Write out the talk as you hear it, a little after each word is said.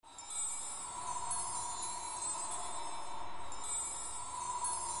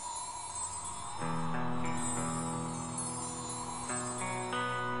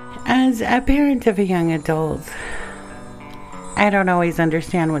As a parent of a young adult, I don't always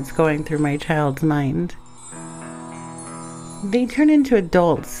understand what's going through my child's mind. They turn into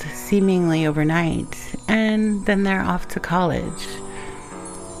adults seemingly overnight, and then they're off to college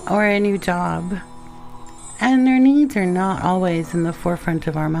or a new job, and their needs are not always in the forefront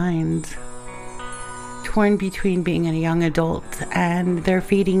of our minds. Torn between being a young adult and their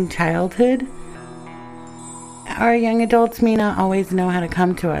fading childhood, our young adults may not always know how to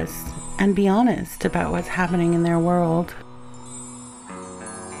come to us and be honest about what's happening in their world.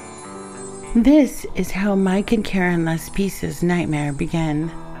 This is how Mike and Karen Laspisa's nightmare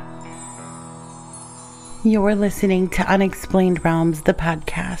began. You're listening to Unexplained Realms, the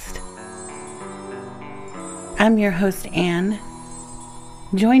podcast. I'm your host, Anne,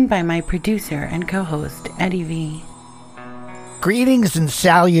 joined by my producer and co-host, Eddie V. Greetings and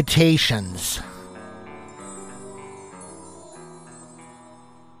salutations.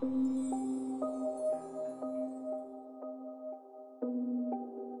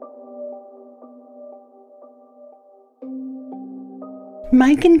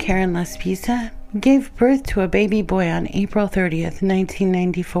 Mike and Karen Laspisa gave birth to a baby boy on April 30th,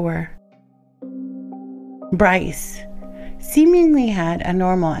 1994. Bryce seemingly had a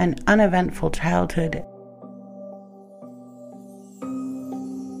normal and uneventful childhood.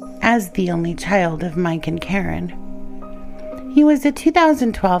 As the only child of Mike and Karen, he was a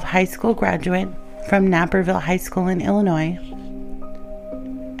 2012 high school graduate from Naperville High School in Illinois,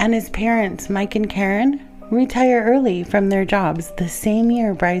 and his parents, Mike and Karen, retire early from their jobs the same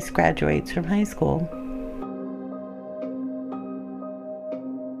year Bryce graduates from high school.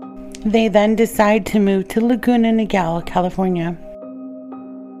 They then decide to move to Laguna Niguel, California.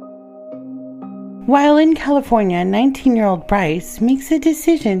 While in California, 19-year-old Bryce makes a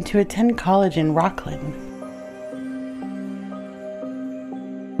decision to attend college in Rocklin.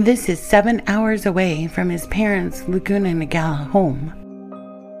 This is 7 hours away from his parents' Laguna Niguel home.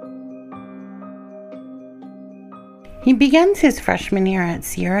 He begins his freshman year at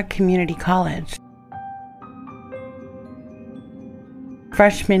Sierra Community College.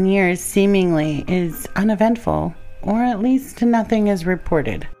 Freshman year seemingly is uneventful, or at least nothing is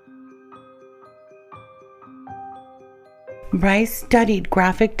reported. Bryce studied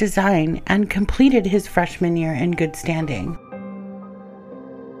graphic design and completed his freshman year in good standing.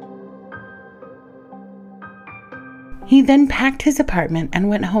 He then packed his apartment and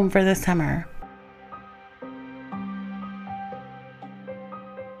went home for the summer.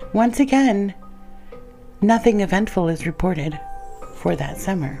 Once again, nothing eventful is reported for that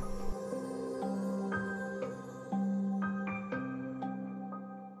summer.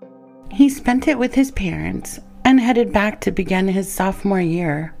 He spent it with his parents and headed back to begin his sophomore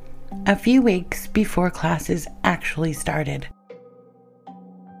year, a few weeks before classes actually started.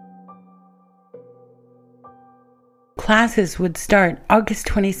 Classes would start August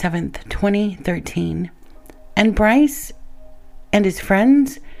 27th, 2013, and Bryce and his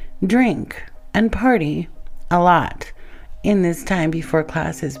friends drink and party a lot in this time before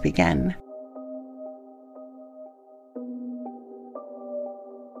classes begin.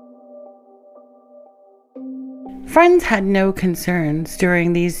 Friends had no concerns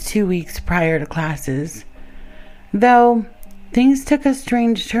during these 2 weeks prior to classes, though things took a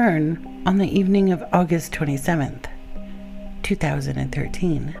strange turn on the evening of August 27th,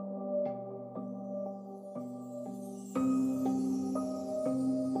 2013.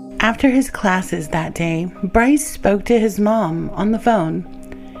 After his classes that day, Bryce spoke to his mom on the phone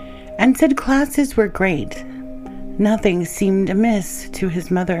and said classes were great. Nothing seemed amiss to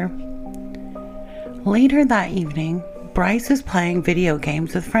his mother. Later that evening, Bryce was playing video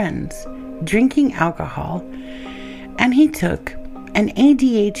games with friends, drinking alcohol, and he took an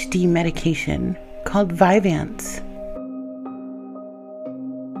ADHD medication called Vyvanse.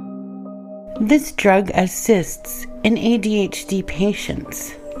 This drug assists in ADHD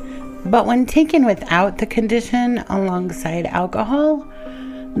patients, but when taken without the condition alongside alcohol,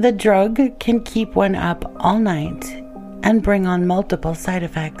 the drug can keep one up all night and bring on multiple side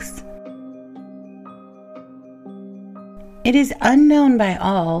effects. It is unknown by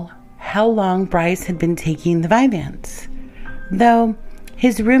all how long Bryce had been taking the Vyvanse, though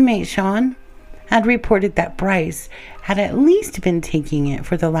his roommate Sean had reported that Bryce had at least been taking it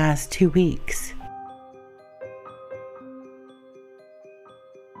for the last 2 weeks.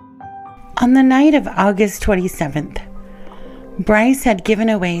 On the night of August 27th, Bryce had given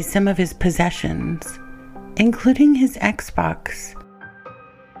away some of his possessions, including his Xbox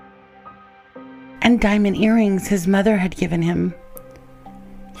and diamond earrings his mother had given him.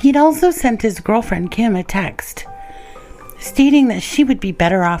 He'd also sent his girlfriend Kim a text stating that she would be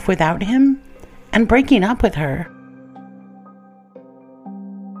better off without him and breaking up with her.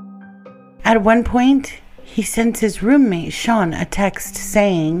 At one point, he sends his roommate Sean a text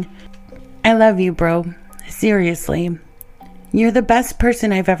saying, "I love you, bro. Seriously. You're the best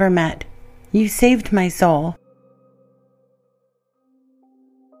person I've ever met. You saved my soul."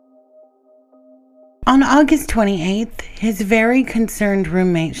 On August 28th, his very concerned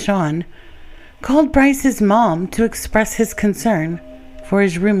roommate Sean called Bryce's mom to express his concern for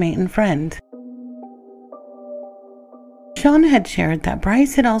his roommate and friend. Sean had shared that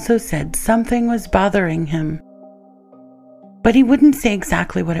Bryce had also said something was bothering him, but he wouldn't say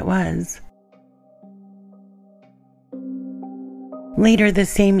exactly what it was. Later the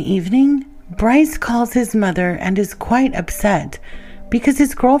same evening, Bryce calls his mother and is quite upset because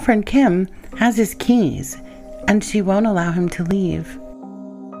his girlfriend Kim has his keys and she won't allow him to leave.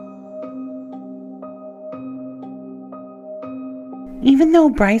 Even though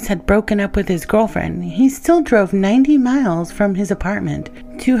Bryce had broken up with his girlfriend, he still drove 90 miles from his apartment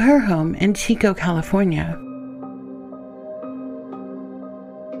to her home in Chico, California.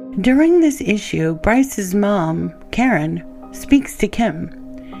 During this issue, Bryce's mom, Karen, speaks to Kim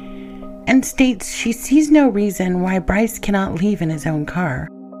and states she sees no reason why Bryce cannot leave in his own car.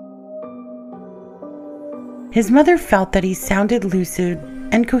 His mother felt that he sounded lucid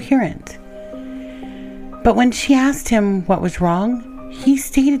and coherent, but when she asked him what was wrong, he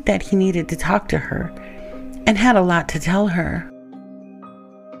stated that he needed to talk to her and had a lot to tell her.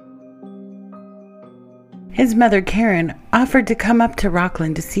 His mother, Karen, offered to come up to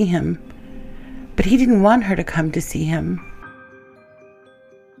Rockland to see him, but he didn't want her to come to see him.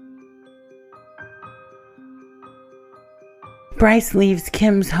 Bryce leaves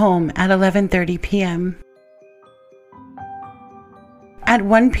Kim's home at 11:30 p.m. At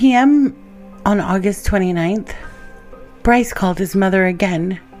 1 p.m. on August 29th, Bryce called his mother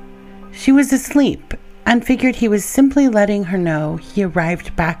again. She was asleep and figured he was simply letting her know he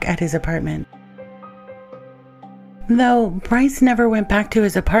arrived back at his apartment. Though Bryce never went back to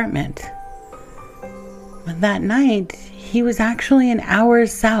his apartment. That night, he was actually an hour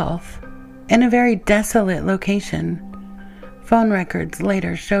south in a very desolate location. Phone records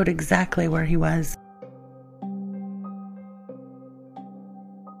later showed exactly where he was.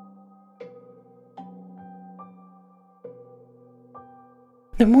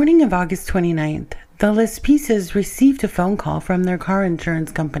 The morning of August 29th, the Laspisas received a phone call from their car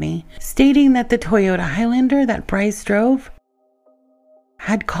insurance company stating that the Toyota Highlander that Bryce drove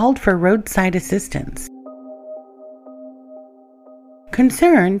had called for roadside assistance.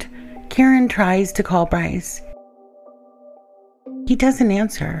 Concerned, Karen tries to call Bryce. He doesn't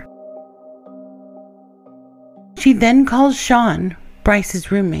answer. She then calls Sean,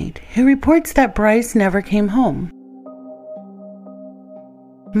 Bryce's roommate, who reports that Bryce never came home.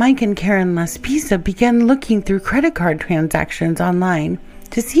 Mike and Karen Laspisa began looking through credit card transactions online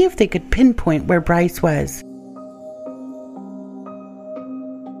to see if they could pinpoint where Bryce was.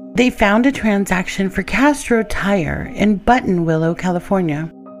 They found a transaction for Castro Tire in Buttonwillow,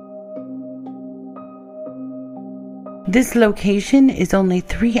 California. This location is only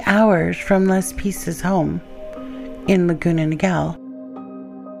 3 hours from Laspisa's home in Laguna Niguel.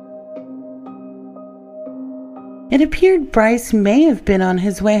 It appeared Bryce may have been on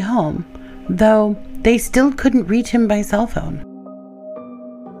his way home, though they still couldn't reach him by cell phone.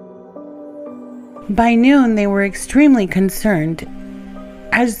 By noon, they were extremely concerned,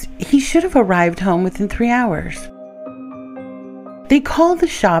 as he should have arrived home within 3 hours. They called the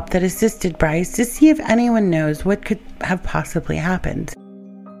shop that assisted Bryce to see if anyone knows what could have possibly happened.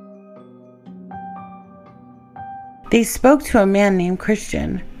 They spoke to a man named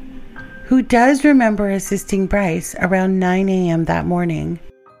Christian, who does remember assisting Bryce around 9 a.m. that morning.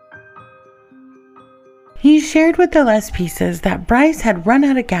 He shared with the Laspisas that Bryce had run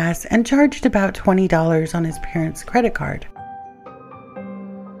out of gas and charged about $20 on his parents' credit card.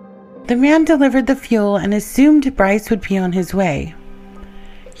 The man delivered the fuel and assumed Bryce would be on his way.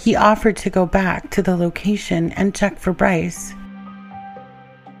 He offered to go back to the location and check for Bryce.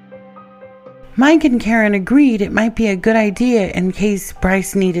 Mike and Karen agreed it might be a good idea in case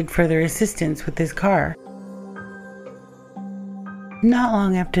Bryce needed further assistance with his car. Not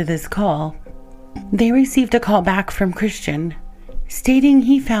long after this call, they received a call back from Christian, stating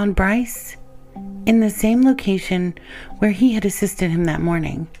he found Bryce in the same location where he had assisted him that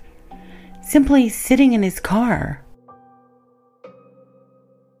morning, simply sitting in his car.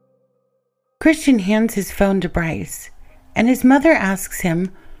 Christian hands his phone to Bryce, and his mother asks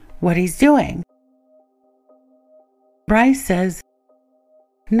him what he's doing. Bryce says,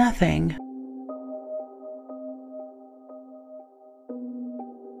 "Nothing."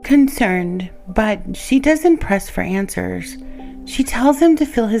 concerned, but she doesn't press for answers. She tells him to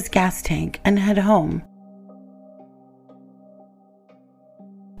fill his gas tank and head home.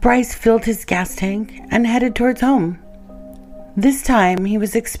 Bryce filled his gas tank and headed towards home. This time, he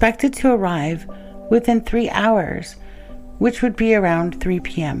was expected to arrive within 3 hours, which would be around 3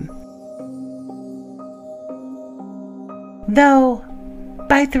 p.m. Though,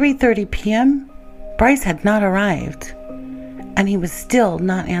 by 3:30 p.m., Bryce had not arrived, and he was still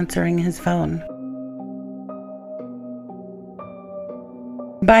not answering his phone.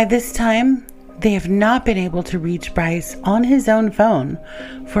 By this time, they have not been able to reach Bryce on his own phone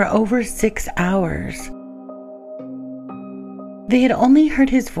for over 6 hours. They had only heard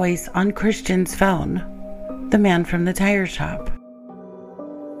his voice on Christian's phone, the man from the tire shop.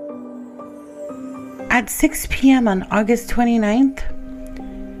 At 6 p.m. on August 29th,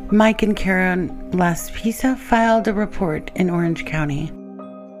 Mike and Karen Laspisa filed a report in Orange County.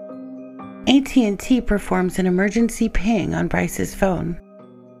 AT&T performs an emergency ping on Bryce's phone.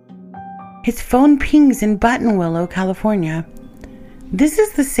 His phone pings in Buttonwillow, California. This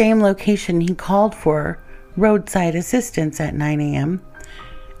is the same location he called for roadside assistance at 9 a.m.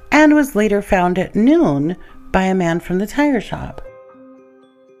 and was later found at noon by a man from the tire shop.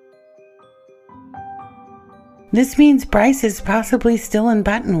 This means Bryce is possibly still in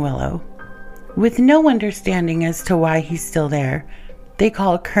Buttonwillow. With no understanding as to why he's still there, they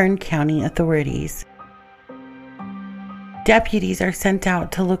call Kern County authorities. Deputies are sent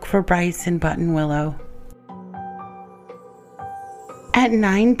out to look for Bryce in Buttonwillow. At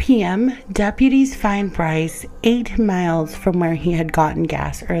 9 p.m., deputies find Bryce 8 miles from where he had gotten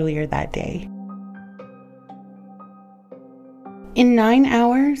gas earlier that day. In 9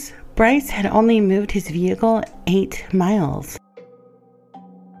 hours, Bryce had only moved his vehicle 8 miles.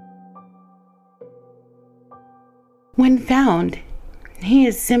 When found, he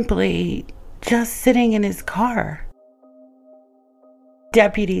is simply just sitting in his car.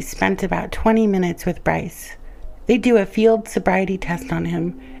 Deputies spent about 20 minutes with Bryce. They do a field sobriety test on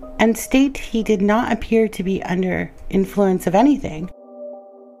him and state he did not appear to be under influence of anything.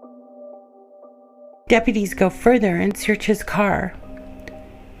 Deputies go further and search his car.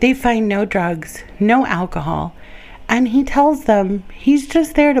 They find no drugs, no alcohol, and he tells them he's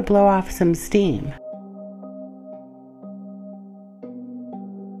just there to blow off some steam.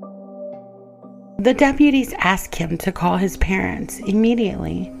 The deputies ask him to call his parents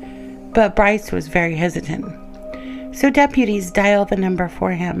immediately, but Bryce was very hesitant. So deputies dial the number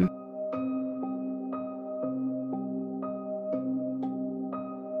for him.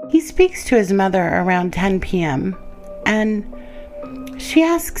 He speaks to his mother around 10 p.m. and she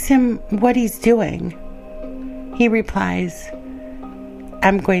asks him what he's doing. He replies,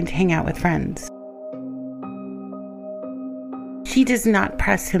 "I'm going to hang out with friends." She does not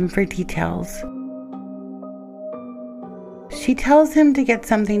press him for details. She tells him to get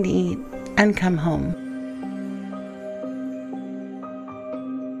something to eat and come home.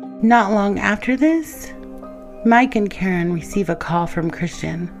 Not long after this, Mike and Karen receive a call from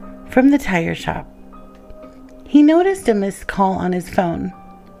Christian from the tire shop. He noticed a missed call on his phone,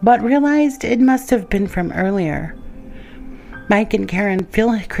 but realized it must have been from earlier. Mike and Karen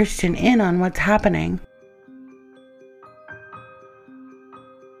fill Christian in on what's happening.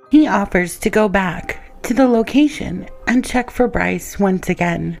 He offers to go back to the location and check for Bryce once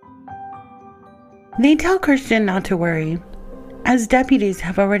again. They tell Christian not to worry, as deputies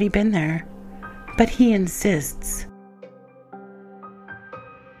have already been there, but he insists.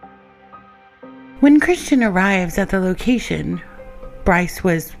 When Christian arrives at the location,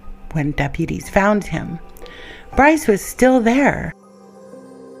 when deputies found him, Bryce was still there.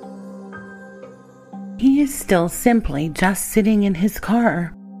 He is still simply just sitting in his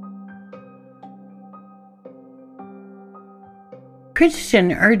car.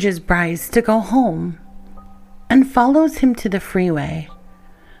 Christian urges Bryce to go home and follows him to the freeway.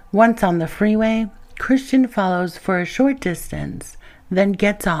 Once on the freeway, Christian follows for a short distance, then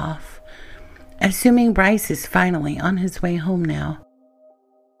gets off, assuming Bryce is finally on his way home now.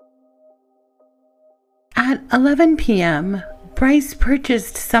 At 11 p.m., Bryce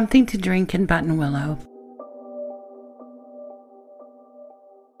purchased something to drink in Buttonwillow.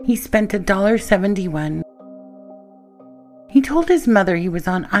 He spent $1.71. He told his mother he was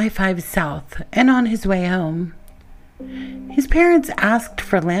on I-5 South and on his way home. His parents asked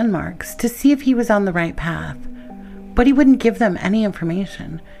for landmarks to see if he was on the right path, but he wouldn't give them any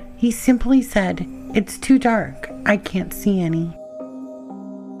information. He simply said, "It's too dark. I can't see any."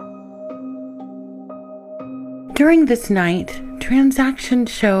 During this night,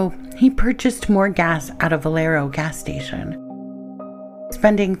 transactions show he purchased more gas at a Valero gas station. His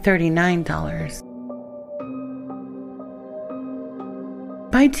spending $39.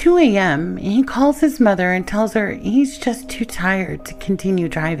 By 2 a.m., he calls his mother and tells her he's just too tired to continue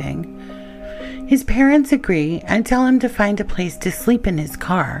driving. His parents agree and tell him to find a place to sleep in his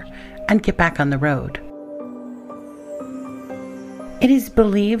car and get back on the road. It is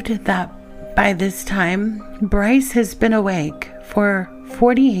believed that by this time, Bryce has been awake for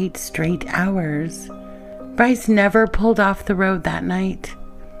 48 straight hours. Bryce never pulled off the road that night.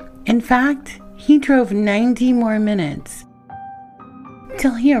 In fact, he drove 90 more minutes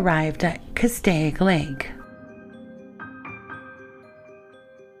till he arrived at Castaic Lake.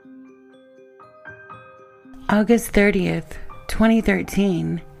 August 30th,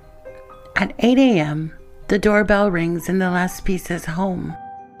 2013. At 8 a.m., the doorbell rings in the Laspisa's home.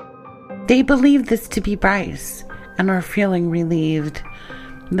 They believe this to be Bryce and are feeling relieved,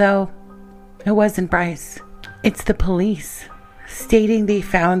 though it wasn't Bryce. It's the police, stating they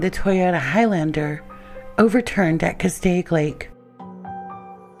found the Toyota Highlander overturned at Castaic Lake.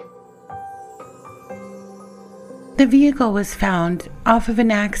 The vehicle was found off of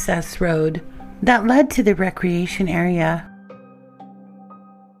an access road that led to the recreation area.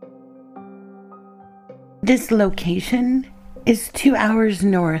 This location is 2 hours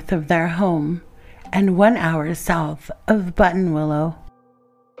north of their home and 1 hour south of Buttonwillow.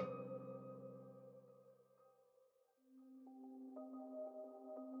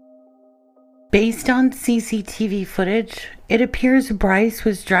 Based on CCTV footage, it appears Bryce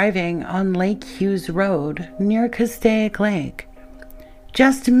was driving on Lake Hughes Road near Castaic Lake,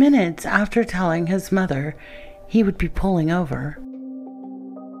 just minutes after telling his mother he would be pulling over.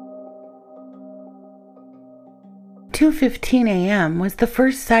 2:15 a.m. was the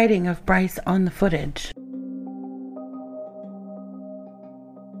first sighting of Bryce on the footage.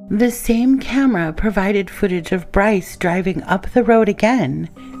 The same camera provided footage of Bryce driving up the road again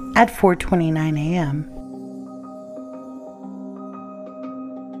at 4:29 a.m.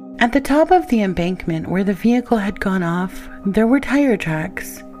 At the top of the embankment where the vehicle had gone off, there were tire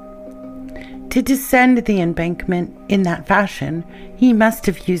tracks. To descend the embankment in that fashion, he must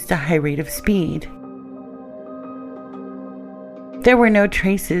have used a high rate of speed. There were no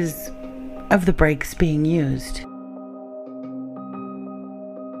traces of the brakes being used.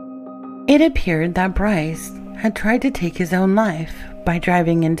 It appeared that Bryce had tried to take his own life by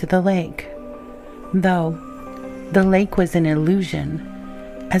driving into the lake, though the lake was an illusion,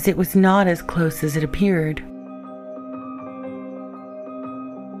 as it was not as close as it appeared.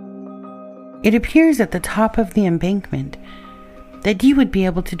 It appears at the top of the embankment that you would be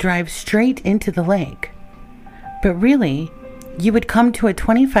able to drive straight into the lake, but really, you would come to a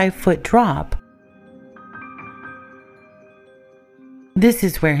 25-foot drop. This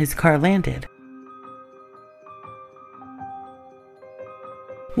is where his car landed.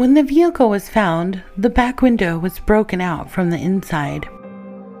 When the vehicle was found, the back window was broken out from the inside,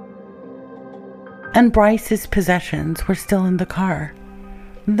 and Bryce's possessions were still in the car,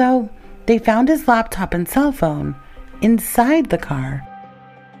 though they found his laptop and cell phone inside the car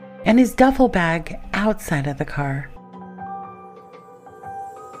and his duffel bag outside of the car.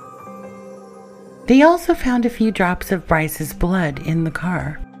 They also found a few drops of Bryce's blood in the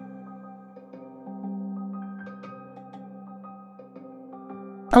car.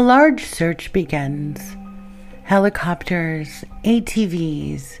 A large search begins. Helicopters,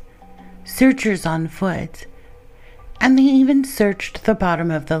 ATVs, searchers on foot, and they even searched the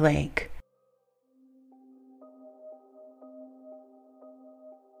bottom of the lake.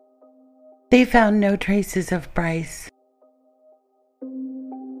 They found no traces of Bryce.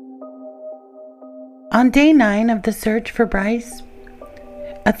 On day 9 of the search for Bryce,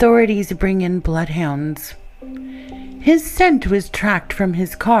 authorities bring in bloodhounds. His scent was tracked from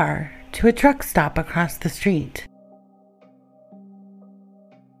his car to a truck stop across the street.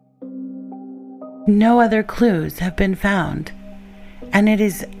 No other clues have been found, and it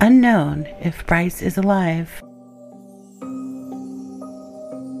is unknown if Bryce is alive.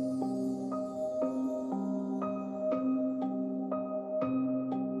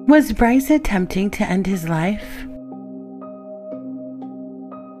 Was Bryce attempting to end his life?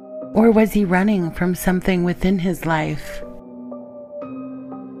 Or was he running from something within his life?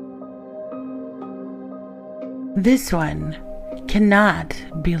 This one cannot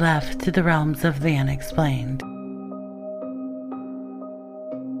be left to the realms of the unexplained.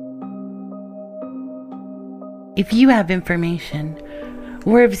 If you have information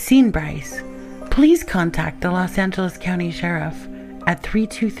or have seen Bryce, please contact the Los Angeles County Sheriff at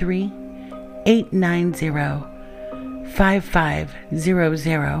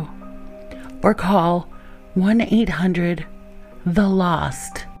 323-890-5500 or call 1-800-522-4700. The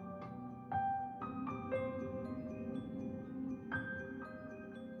Lost.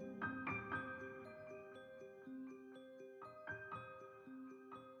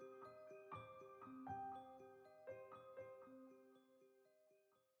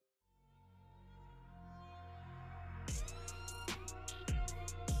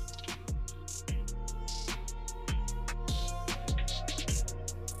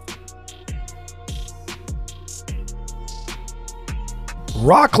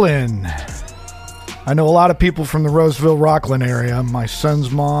 Rockland. I know a lot of people from the Roseville, Rockland area. My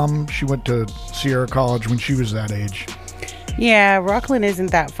son's mom, she went to Sierra College when she was that age. Yeah, Rockland isn't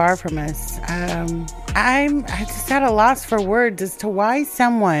that far from us. I'm just at a loss for words as to why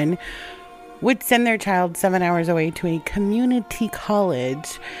someone would send their child 7 hours away to a community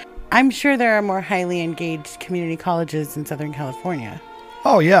college. I'm sure there are more highly engaged community colleges in Southern California.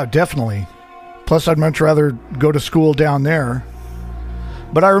 Oh, yeah, definitely. Plus, I'd much rather go to school down there.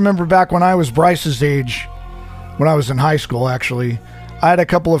 But I remember back when I was Bryce's age, when I was in high school, actually, I had a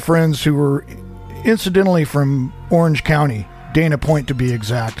couple of friends who were incidentally from Orange County, Dana Point to be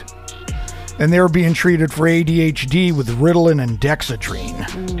exact. And they were being treated for ADHD with Ritalin and Dexedrine.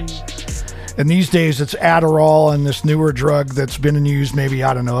 And these days it's Adderall and this newer drug that's been in use maybe,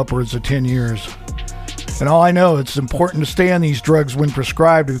 I don't know, upwards of 10 years. And all I know, it's important to stay on these drugs when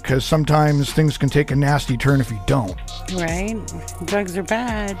prescribed because sometimes things can take a nasty turn if you don't. Right? Drugs are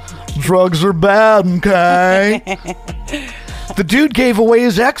bad. Drugs are bad, okay? The dude gave away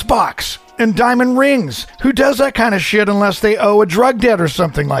his Xbox and diamond rings. Who does that kind of shit unless they owe a drug debt or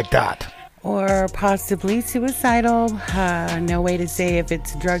something like that? Or possibly suicidal. No way to say if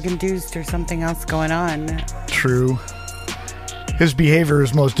it's drug-induced or something else going on. True. His behavior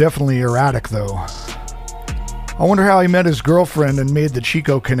is most definitely erratic, though. I wonder how he met his girlfriend and made the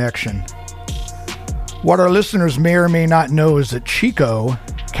Chico connection. What our listeners may or may not know is that Chico,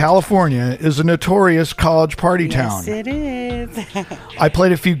 California, is a notorious college party town. Yes, it is. I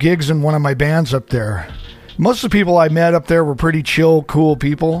played a few gigs in one of my bands up there. Most of the people I met up there were pretty chill, cool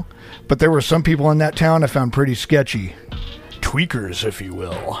people, but there were some people in that town I found pretty sketchy. Tweakers, if you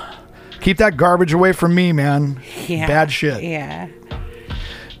will. Keep that garbage away from me, man. Yeah, bad shit. Yeah.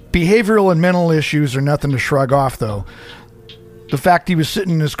 Behavioral and mental issues are nothing to shrug off, though. The fact he was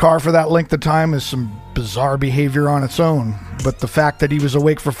sitting in his car for that length of time is some bizarre behavior on its own, but the fact that he was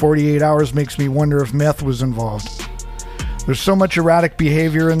awake for 48 hours makes me wonder if meth was involved. There's so much erratic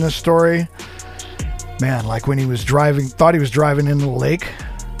behavior in this story. Man, like when he was driving, thought he was driving into the lake.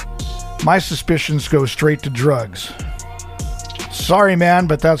 My suspicions go straight to drugs. Sorry, man,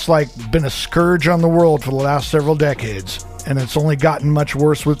 but that's like been a scourge on the world for the last several decades, and it's only gotten much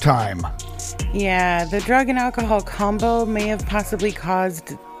worse with time. Yeah, the drug and alcohol combo may have possibly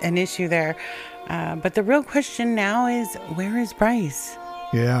caused an issue there. But the real question now is, where is Bryce?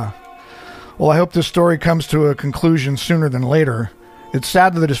 Yeah. Well, I hope this story comes to a conclusion sooner than later. It's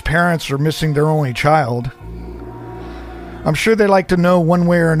sad that his parents are missing their only child. I'm sure they'd like to know one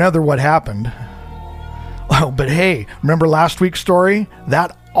way or another what happened. Oh, but hey, remember last week's story?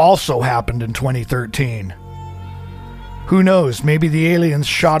 That also happened in 2013. Who knows? Maybe the aliens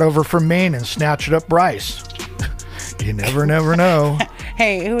shot over from Maine and snatched up Bryce. You never know.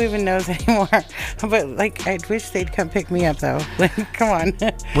 Hey, who even knows anymore? But, I wish they'd come pick me up, though. Come on.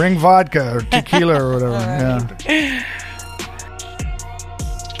 Bring vodka or tequila or whatever. Right. Yeah.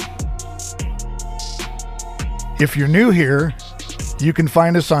 If you're new here, you can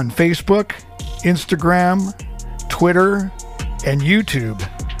find us on Facebook, Instagram, Twitter, and YouTube,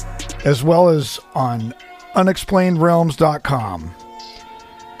 as well as on unexplainedrealms.com.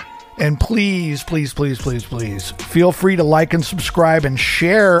 And please, feel free to like and subscribe and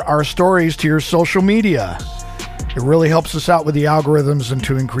share our stories to your social media. It really helps us out with the algorithms and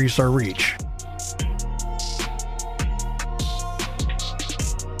to increase our reach.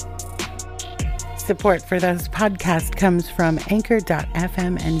 Support for this podcast comes from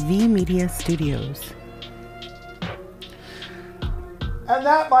Anchor.fm and V Media Studios. And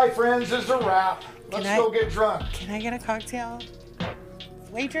that, my friends, is a wrap. Let's go get drunk. Can I get a cocktail?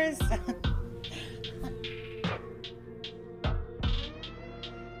 Waitress?